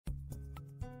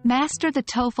Master the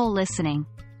TOEFL Listening.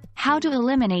 How to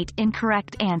eliminate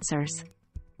incorrect answers.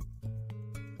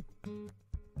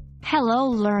 Hello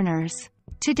learners.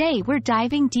 Today we're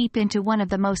diving deep into one of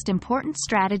the most important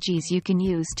strategies you can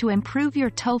use to improve your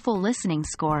TOEFL listening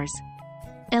scores: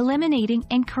 eliminating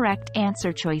incorrect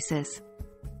answer choices.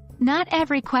 Not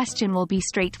every question will be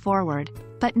straightforward,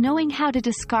 but knowing how to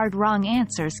discard wrong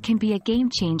answers can be a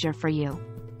game changer for you.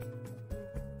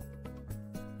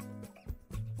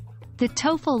 The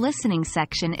TOEFL listening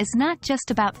section is not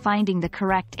just about finding the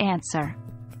correct answer.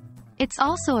 It's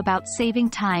also about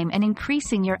saving time and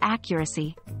increasing your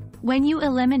accuracy. When you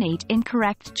eliminate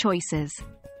incorrect choices: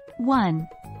 1.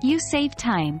 You save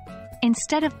time.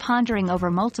 Instead of pondering over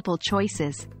multiple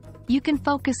choices, you can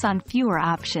focus on fewer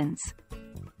options.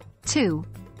 2.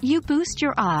 You boost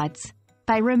your odds.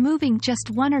 By removing just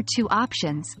one or two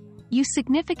options, you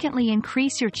significantly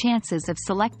increase your chances of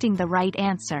selecting the right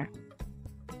answer.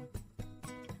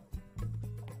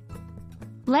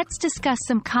 Let's discuss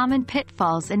some common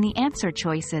pitfalls in the answer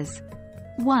choices.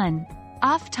 1.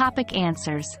 Off-topic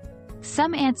answers.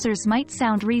 Some answers might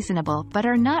sound reasonable but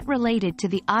are not related to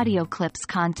the audio clip's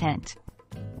content.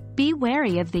 Be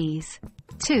wary of these.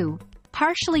 2.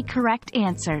 Partially correct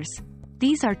answers.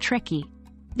 These are tricky.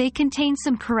 They contain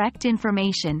some correct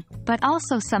information, but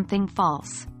also something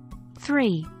false.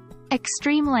 3.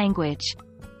 Extreme language.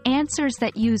 Answers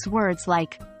that use words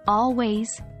like always,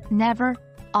 never,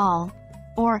 all,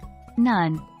 or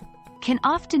none can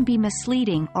often be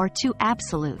misleading or too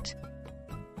absolute.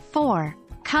 4.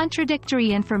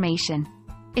 Contradictory information.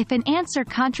 If an answer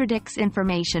contradicts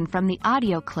information from the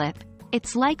audio clip,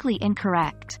 it's likely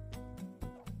incorrect.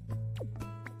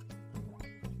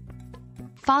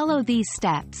 Follow these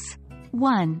steps.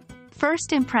 1.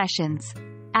 First impressions.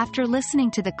 After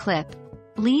listening to the clip,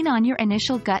 lean on your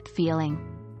initial gut feeling.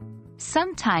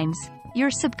 Sometimes, your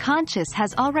subconscious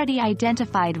has already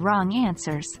identified wrong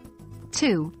answers.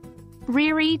 2.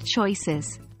 Reread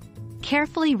choices.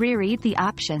 Carefully reread the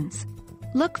options.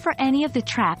 Look for any of the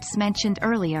traps mentioned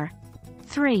earlier.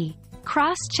 3.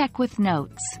 Cross-check with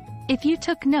notes. If you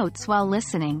took notes while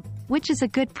listening, which is a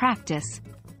good practice,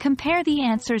 compare the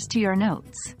answers to your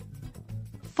notes.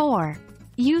 4.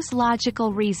 Use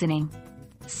logical reasoning.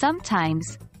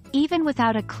 Sometimes, even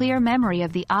without a clear memory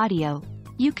of the audio,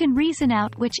 you can reason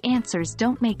out which answers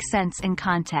don't make sense in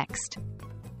context.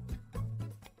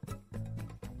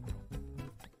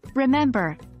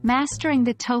 Remember, mastering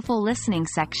the TOEFL listening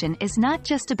section is not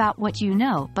just about what you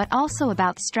know but also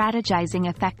about strategizing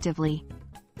effectively.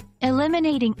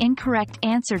 Eliminating incorrect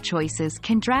answer choices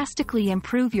can drastically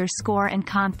improve your score and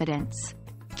confidence.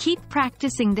 Keep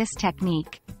practicing this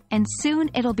technique, and soon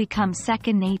it'll become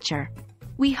second nature.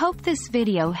 We hope this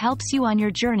video helps you on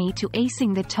your journey to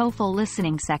acing the TOEFL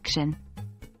listening section.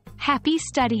 Happy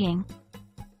studying!